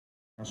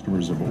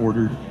customers have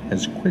ordered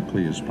as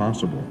quickly as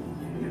possible.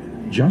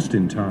 Just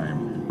in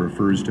time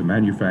refers to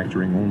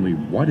manufacturing only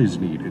what is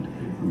needed,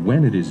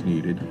 when it is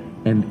needed,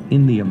 and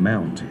in the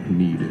amount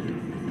needed.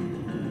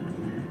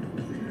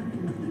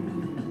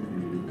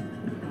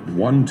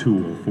 One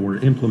tool for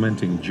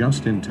implementing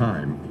just in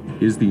time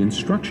is the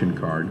instruction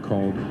card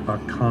called a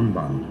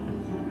Kanban.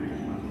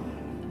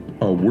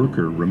 A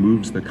worker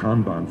removes the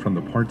Kanban from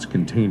the parts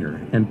container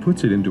and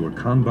puts it into a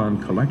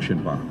Kanban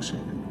collection box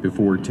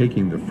before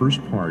taking the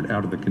first part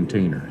out of the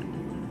container.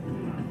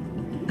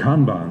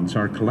 Kanbans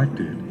are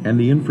collected and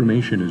the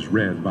information is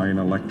read by an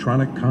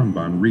electronic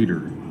Kanban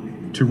reader.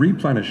 To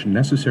replenish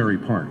necessary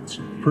parts,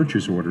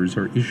 purchase orders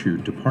are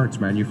issued to parts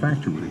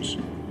manufacturers.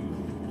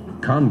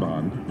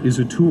 Kanban is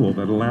a tool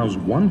that allows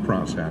one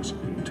process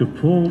to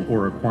pull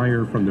or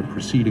acquire from the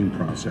preceding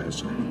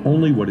process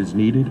only what is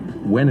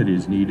needed, when it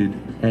is needed,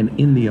 and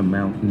in the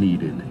amount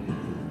needed.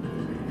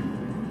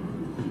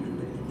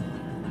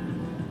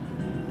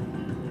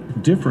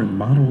 Different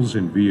models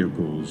and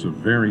vehicles of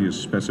various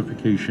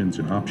specifications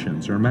and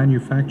options are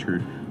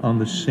manufactured on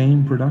the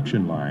same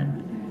production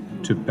line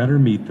to better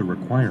meet the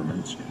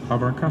requirements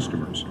of our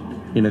customers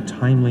in a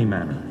timely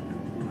manner.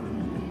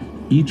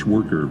 Each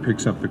worker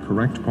picks up the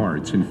correct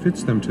parts and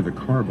fits them to the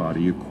car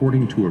body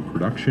according to a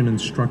production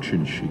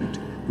instruction sheet,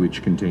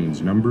 which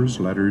contains numbers,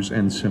 letters,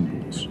 and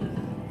symbols.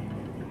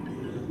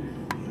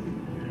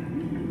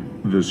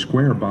 The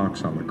square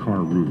box on the car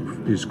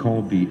roof is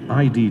called the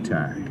ID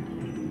tag.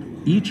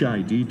 Each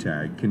ID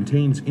tag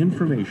contains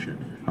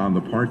information on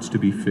the parts to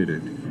be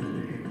fitted.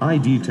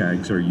 ID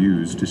tags are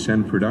used to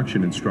send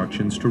production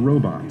instructions to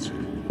robots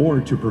or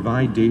to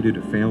provide data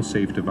to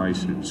fail-safe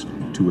devices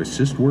to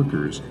assist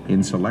workers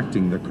in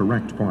selecting the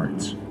correct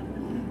parts.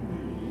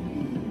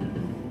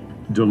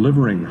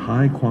 Delivering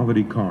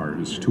high-quality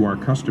cars to our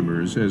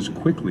customers as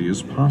quickly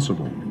as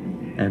possible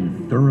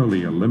and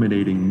thoroughly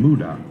eliminating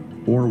muda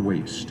or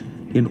waste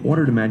in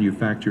order to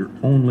manufacture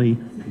only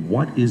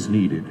what is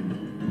needed,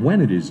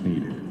 when it is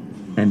needed,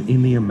 and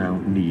in the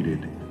amount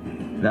needed.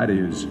 That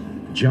is,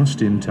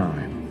 just in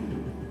time.